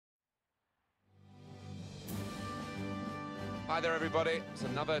Hi there, everybody. It's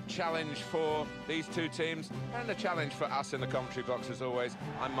another challenge for these two teams and a challenge for us in the commentary box, as always.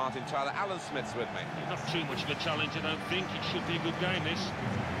 I'm Martin Tyler. Alan Smith's with me. Not too much of a challenge, I don't think. It should be a good game, this.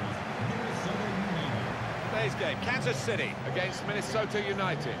 Today's game, Kansas City against Minnesota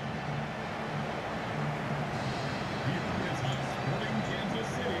United.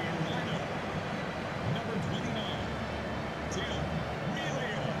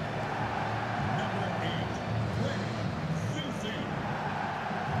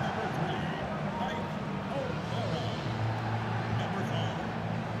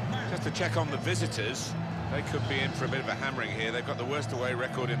 Just to check on the visitors, they could be in for a bit of a hammering here. They've got the worst away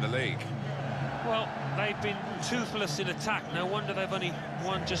record in the league. Well, they've been toothless in attack. No wonder they've only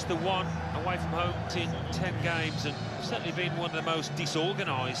won just the one away from home in 10 games, and certainly been one of the most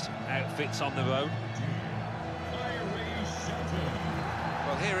disorganised outfits on the road.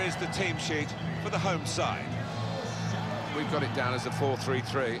 Well, here is the team sheet for the home side. We've got it down as a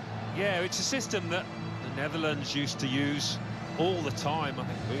 4-3-3. Yeah, it's a system that the Netherlands used to use all the time. I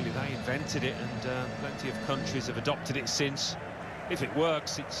think really they invented it, and plenty of countries have adopted it since. If it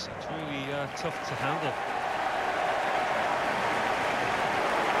works, it's really tough to handle.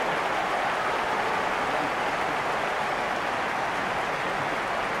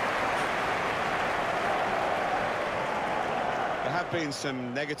 There have been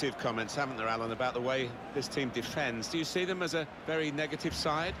some negative comments, haven't there, Alan, about the way this team defends. Do you see them as a very negative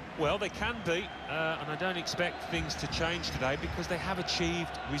side? Well, they can be, and I don't expect things to change today because they have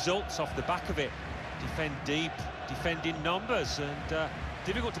achieved results off the back of it. Defend deep, defend in numbers, and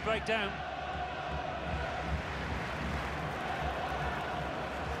difficult to break down.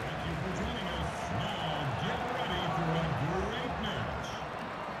 Thank you for joining us. Now get ready for a great match.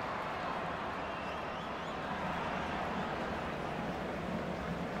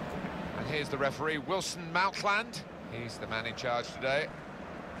 And here's the referee, Wilson Maltland. He's the man in charge today.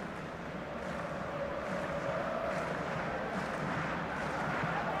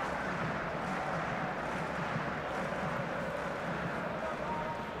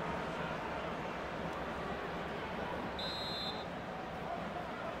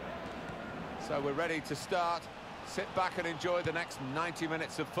 So we're ready to start. Sit back and enjoy the next 90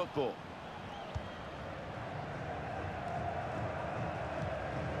 minutes of football.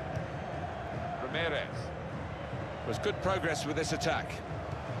 Ramirez. Was good progress with this attack.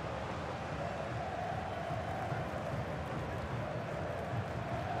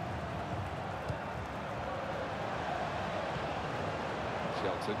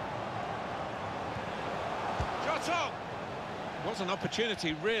 Shelton. Shot on! Was an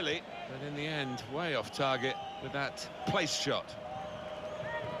opportunity, really, but in the end, way off target with that place shot.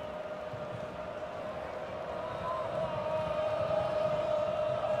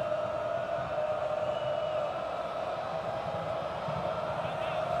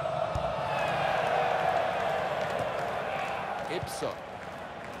 Ibson.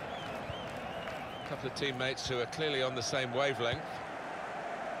 A couple of teammates who are clearly on the same wavelength.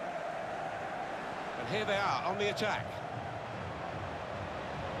 And here they are on the attack.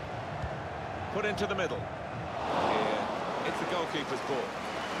 Put into the middle. Here, it's the goalkeeper's ball.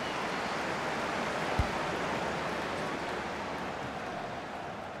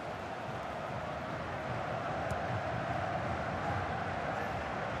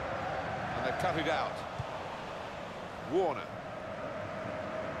 And they've cut it out. Warner.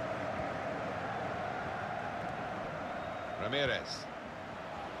 Ramirez.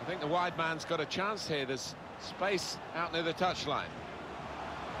 I think the wide man's got a chance here. There's space out near the touchline.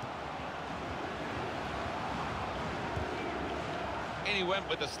 In he went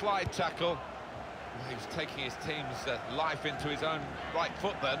with the slide tackle. He was taking his team's life into his own right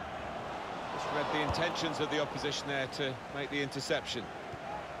foot then. Just read the intentions of the opposition there to make the interception.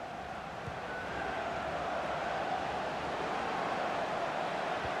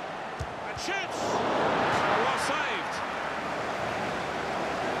 And shoots! Oh, well saved.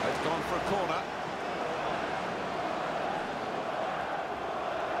 They've gone for a corner.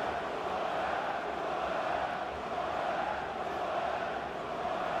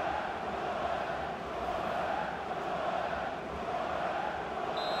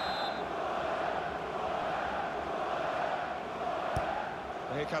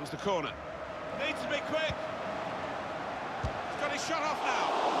 Here comes the corner. Needs to be quick. He's got his shot off now.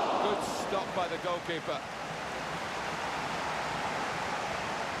 Good stop by the goalkeeper.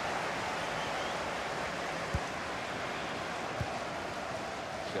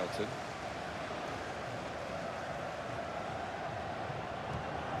 Shelton.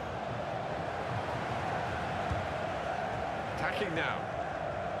 Attacking now.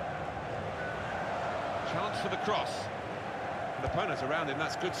 Chance for the cross. And opponents around him,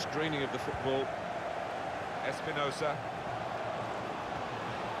 that's good screening of the football. Espinosa.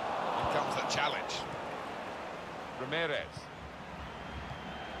 Here comes the challenge. Ramirez.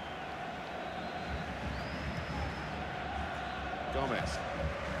 Gomez.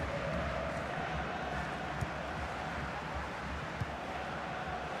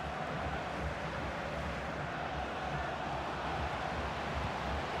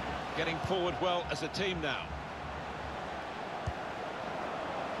 Getting forward well as a team now.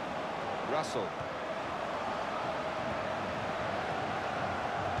 Russell.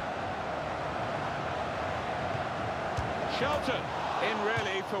 Shelton in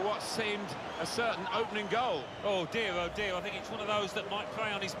really for what seemed a certain opening goal. Oh dear, I think it's one of those that might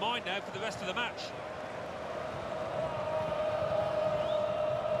prey on his mind now for the rest of the match.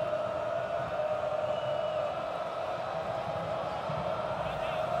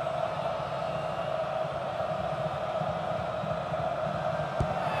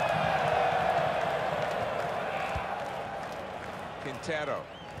 Quintero.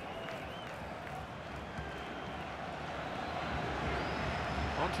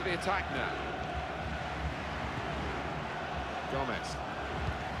 On to the attack now. Gomez.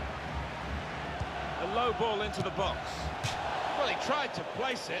 A low ball into the box. Well, he tried to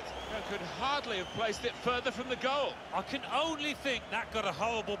place it, but could hardly have placed it further from the goal. I can only think that got a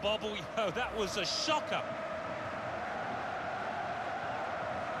horrible bobble. Yo, that was a shocker.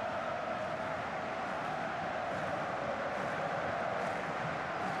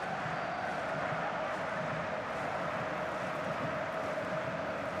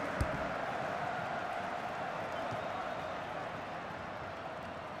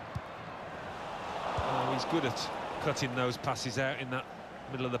 He's good at cutting those passes out in that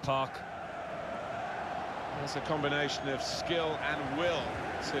middle of the park. That's a combination of skill and will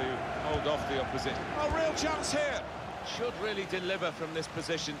to hold off the opposition. Oh, real chance here! Should really deliver from this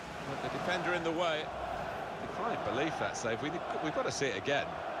position, but the defender in the way. Defiant belief, that save. We've got to see it again.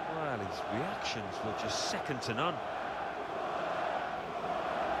 Well, his reactions were just second to none.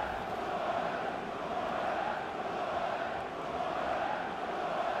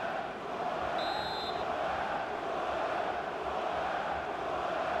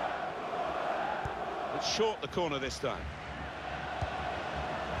 Short the corner this time.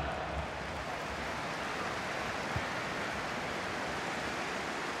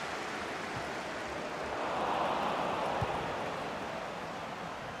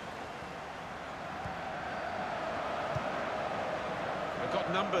 They've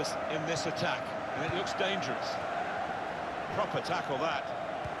got numbers in this attack, and it looks dangerous. Proper tackle, that.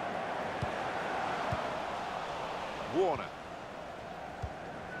 Warner.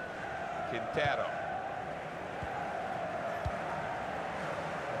 Quintero.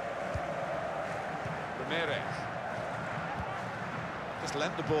 Ramirez. Just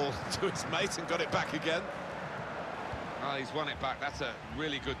lent the ball to his mate and got it back again. Oh, he's won it back. That's a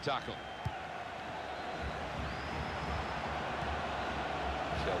really good tackle.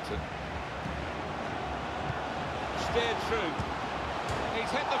 Shelton. Steered through.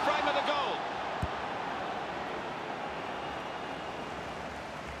 He's hit the frame of the goal.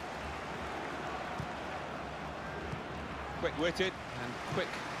 Quick-witted and quick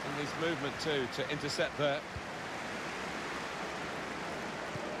in his movement too to intercept there.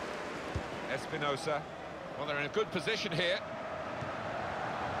 Espinosa. Well, they're in a good position here.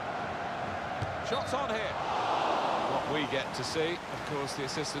 Shots on here. What we get to see, of course, the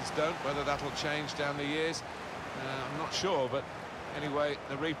assistants don't. Whether that'll change down the years, I'm not sure. But anyway,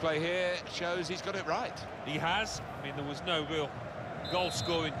 the replay here shows he's got it right. He has. I mean, there was no real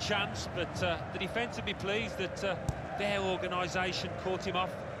goal-scoring chance, but the defence would be pleased that their organisation caught him off.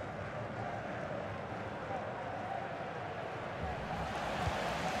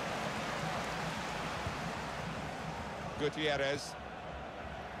 Gutierrez.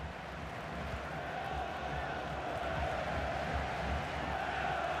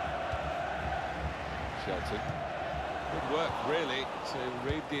 Shelton. Good work, really, to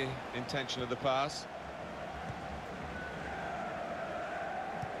read the intention of the pass.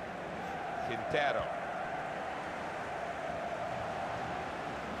 Quintero.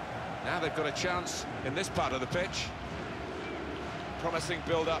 Now they've got a chance in this part of the pitch. Promising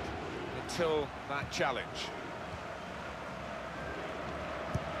build-up until that challenge.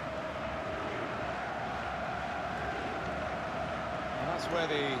 Well, that's where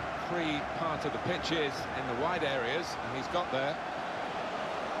the free part of the pitch is, in the wide areas, and he's got there.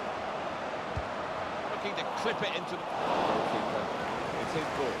 Looking to clip it into the goalkeeper. It's his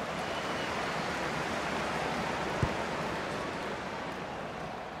ball.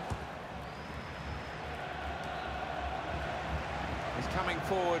 coming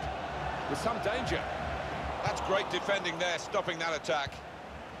forward with some danger. That's great defending there, stopping that attack.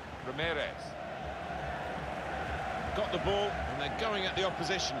 Ramirez. Got the ball, and they're going at the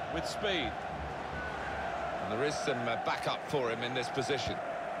opposition with speed. And there is some backup for him in this position.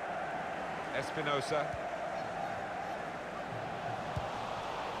 Espinosa.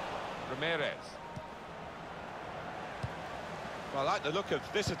 Ramirez. Well, I like the look of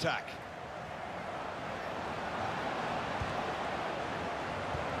this attack.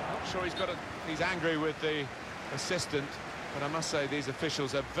 Not sure he's angry with the assistant, but I must say these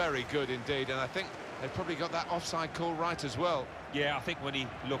officials are very good indeed, and I think they've probably got that offside call right as well. Yeah, I think when he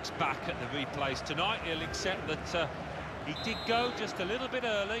looks back at the replays tonight, he'll accept that he did go just a little bit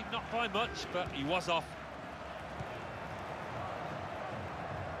early, not by much, but he was off.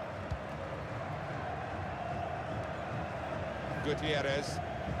 Gutierrez.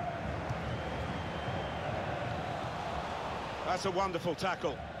 That's a wonderful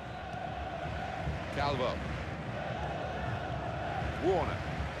tackle. Calvo. Warner.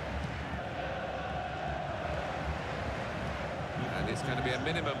 And it's going to be a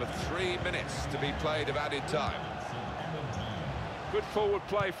minimum of 3 minutes to be played of added time. Good forward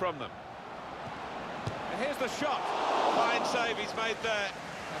play from them. And here's the shot. Fine save he's made there.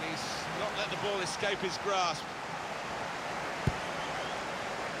 And he's not let the ball escape his grasp.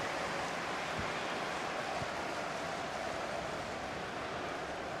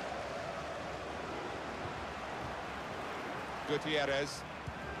 Gutierrez.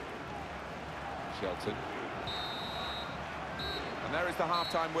 Shelton. And there is the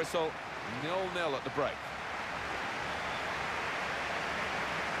half-time whistle. 0-0 at the break.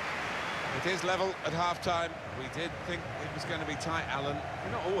 It is level at half-time. We did think it was going to be tight, Alan.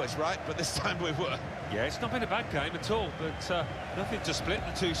 We're not always right, but this time we were. Yeah, it's not been a bad game at all, but nothing to split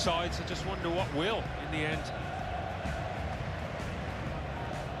the two sides. I just wonder what will in the end.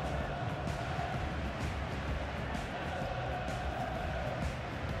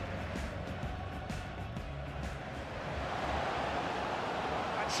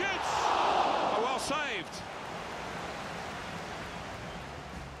 Shoots! Oh, well saved.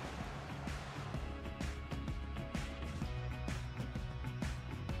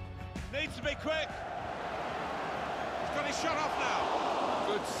 Needs to be quick. He's got his shot off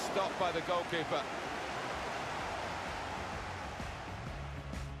now. Good stop by the goalkeeper.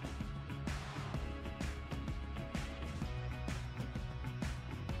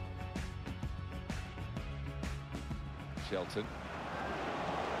 Shelton.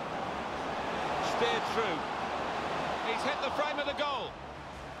 Steered through. He's hit the frame of the goal.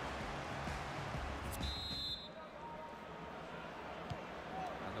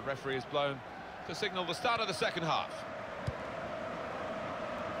 And the referee is blown to signal the start of the second half.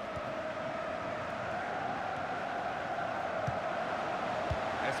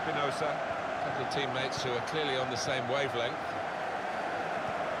 Espinosa, a couple of teammates who are clearly on the same wavelength.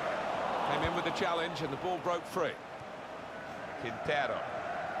 Came in with the challenge and the ball broke free. Quintero.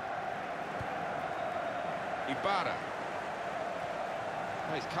 Ibarra.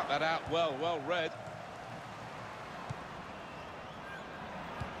 Oh, he's cut that out well read.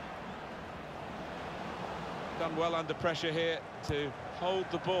 Done well under pressure here to hold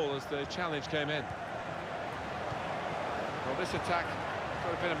the ball as the challenge came in. Well, this attack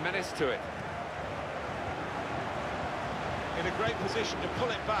got a bit of menace to it. In a great position to pull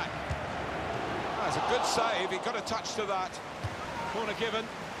it back. Oh, it's a good save, he got a touch to that. Corner given,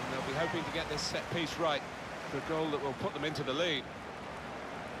 and they'll be hoping to get this set piece right for a goal that will put them into the lead.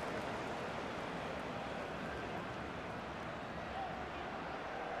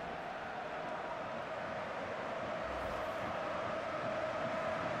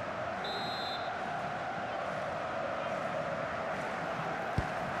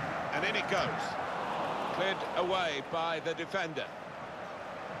 And in it goes. Cleared away by the defender.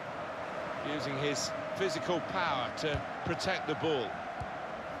 Using his physical power to protect the ball.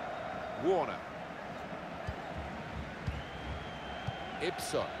 Warner.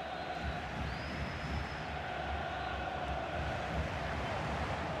 Ibson.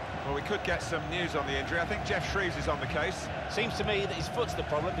 Well, we could get some news on the injury. I think Jeff Shreves is on the case. Seems to me that his foot's the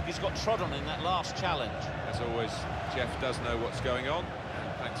problem because he's got trod on in that last challenge. As always, Jeff does know what's going on,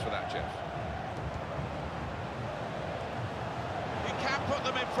 and thanks for that, Jeff. He can put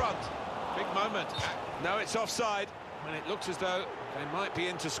them in front. Big moment. No, it's offside, when it looks as though they might be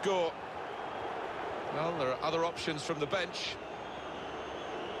in to score. Well, there are other options from the bench.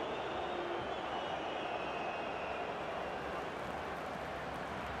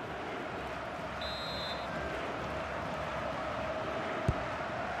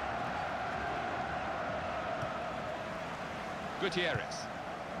 Gutierrez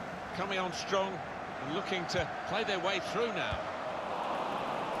coming on strong and looking to play their way through now.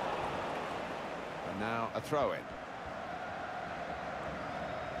 And now a throw-in.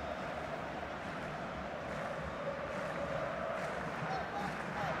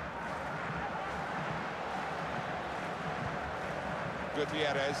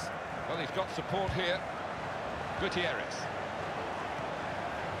 Gutierrez. Well, he's got support here. Gutierrez.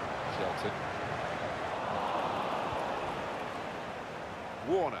 Shelton.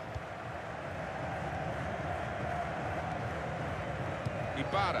 Warner.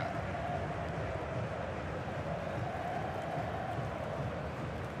 Ibarra.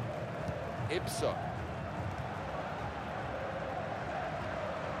 Ibson.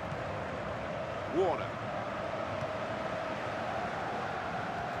 Warner.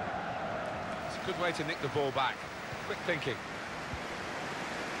 It's a good way to nick the ball back. Quick thinking.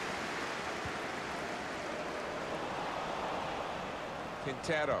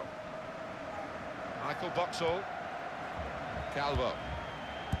 Quintero. Michael Boxall. Calvo.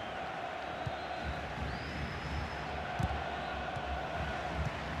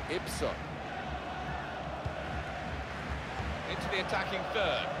 Ibson. Into the attacking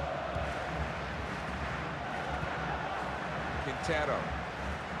third. Quintero.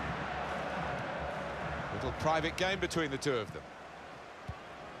 Little private game between the two of them.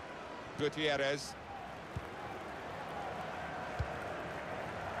 Gutierrez.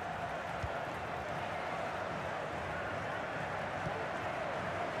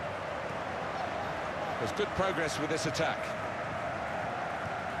 There's good progress with this attack.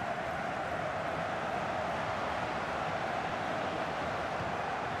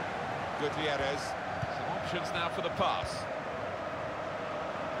 Gutierrez. Some options now for the pass.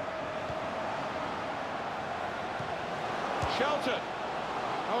 Shelton.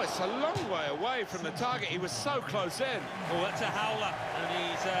 Oh, it's a long way away from the target. He was so close in. Oh, that's a howler, and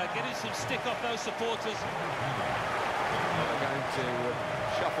he's getting some stick off those supporters. Well, they're going to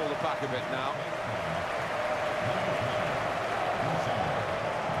shuffle the pack a bit now.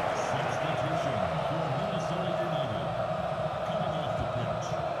 Substitution for Minnesota United. Coming off the pitch,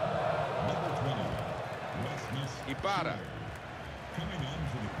 number 20, Rasmus Ibarra. Coming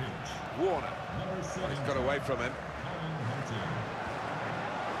onto the pitch, Warner. number 7, He's got away from him.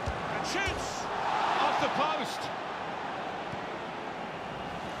 And shoots! Off the post!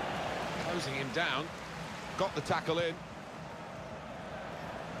 Closing him down. Got the tackle in.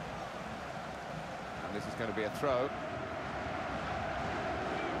 And this is going to be a throw.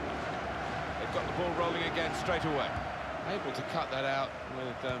 They've got the ball rolling again straight away. Able to cut that out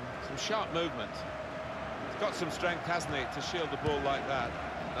with some sharp movement. He's got some strength, hasn't he, to shield the ball like that.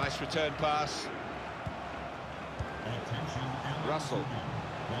 Nice return pass. Attention, Russell.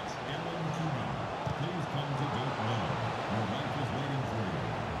 That's Alan Tuman. Please come to gate 1. Your wife is waiting for you.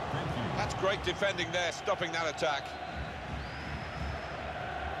 Thank you. That's great defending there, stopping that attack.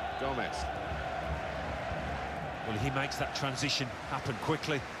 Gomez. Well, he makes that transition happen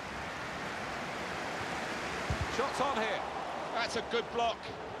quickly. Shots on here. That's a good block.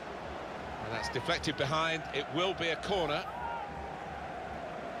 And that's deflected behind. It will be a corner.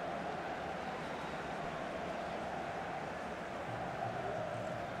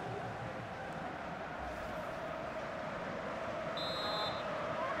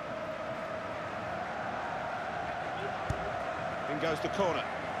 In goes the corner.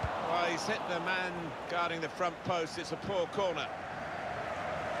 Well, he's hit the man guarding the front post. It's a poor corner.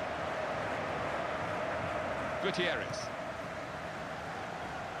 Gutierrez.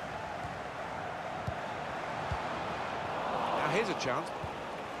 Now here's a chance.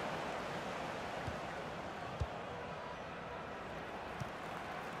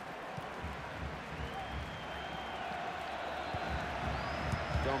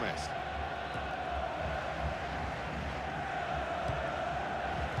 Gomez.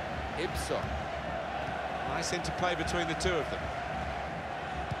 Ibson. Nice interplay between the two of them.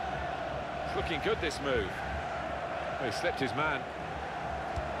 It's looking good, this move. Oh, he slipped his man.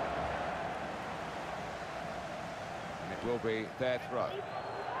 And it will be their throw.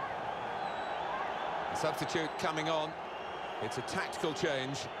 A substitute coming on. It's a tactical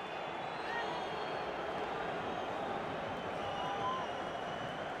change.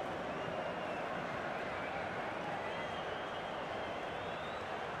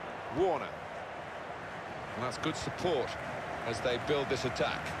 Warner. And that's good support as they build this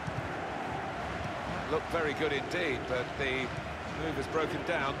attack. Looked very good indeed, but the move is broken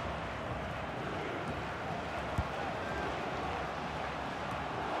down.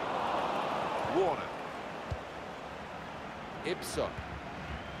 Warner. Ibson.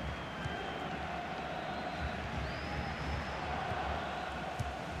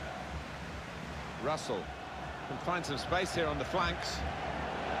 Russell can find some space here on the flanks.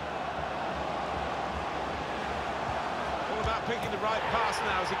 All about picking the right pass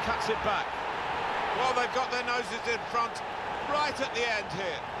now as he cuts it back. Well, they've got their noses in front right at the end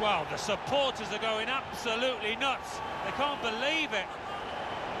here. Well, the supporters are going absolutely nuts. They can't believe it.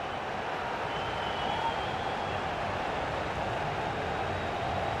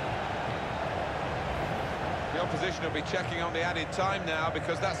 The opposition will be checking on the added time now,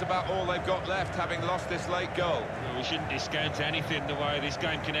 because that's about all they've got left, having lost this late goal. Well, we shouldn't discount anything the way this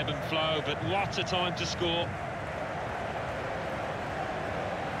game can ebb and flow, but what a time to score.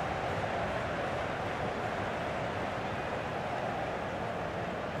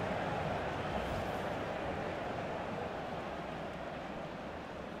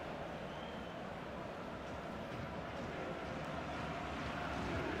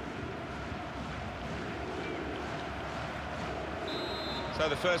 So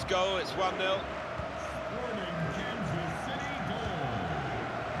the first goal, it's 1-0. Scoring Kansas City goal.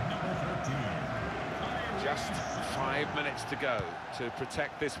 Number 13. Just 5 minutes to go to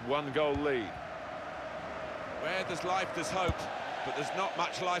protect this one-goal lead. Where there's life, there's hope, but there's not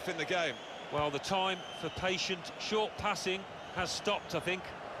much life in the game. Well, the time for patient, short passing has stopped, I think,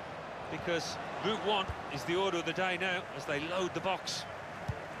 because Route 1 is the order of the day now as they load the box.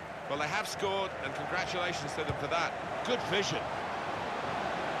 Well, they have scored, and congratulations to them for that. Good vision.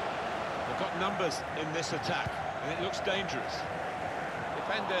 They've got numbers in this attack, and it looks dangerous.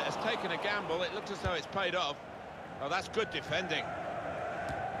 Defender has taken a gamble. It looks as though it's paid off. Oh, that's good defending.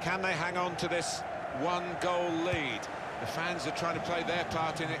 Can they hang on to this one-goal lead? The fans are trying to play their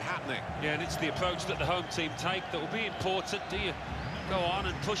part in it happening. Yeah, and it's the approach that the home team take that will be important. Do you go on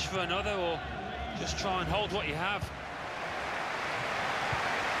and push for another, or just try and hold what you have?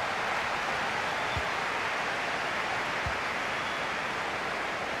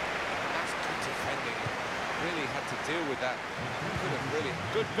 That's good defending. Really had to deal with that. Could have really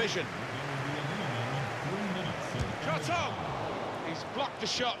good vision. Shot on! He's blocked the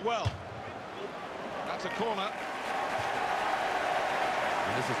shot well. That's a corner.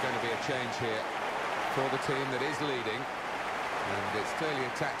 And this is going to be a change here for the team that is leading. And it's clearly a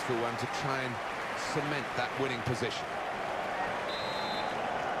tactical one to try and cement that winning position.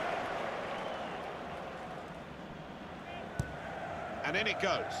 And in it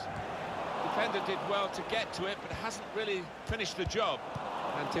goes. Defender did well to get to it, but hasn't really finished the job.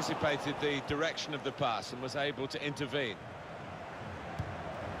 Anticipated the direction of the pass and was able to intervene.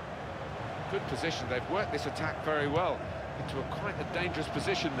 Good position. They've worked this attack very well into quite a dangerous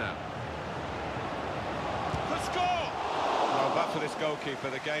position now. Good score! Well, but for this goalkeeper,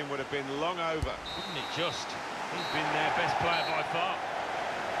 the game would have been long over. Wouldn't it just? He's been their best player by far.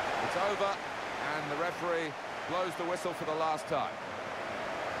 It's over, and the referee blows the whistle for the last time.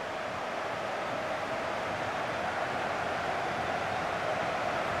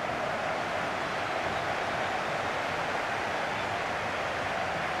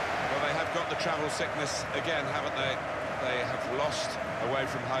 Got the travel sickness again, haven't they? They have lost away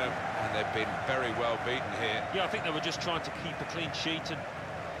from home, and they've been very well beaten here. Yeah, I think they were just trying to keep a clean sheet and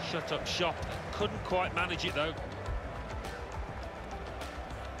shut up shop. Couldn't quite manage it, though.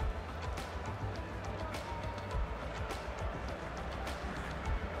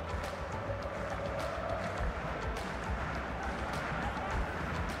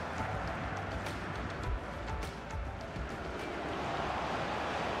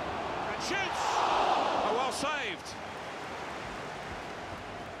 Shoots! Oh, well saved.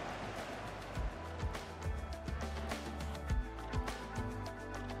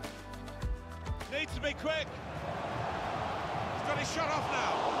 Needs to be quick. He's got his shot off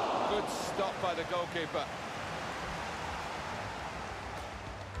now. Good stop by the goalkeeper.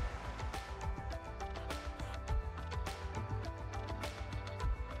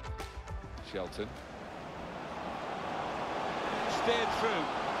 Shelton. Steered through.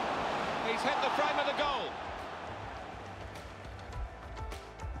 He's hit the frame of the goal.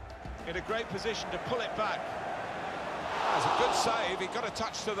 In a great position to pull it back. That's a good save. He got a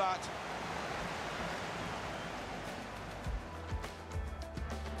touch to that.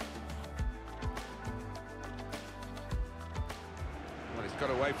 Well, he's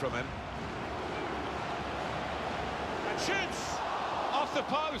got away from him. And shoots! Off the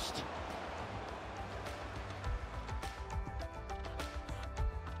post.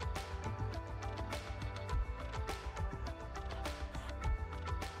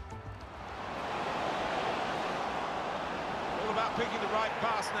 About picking the right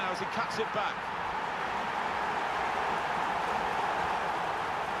pass now as he cuts it back.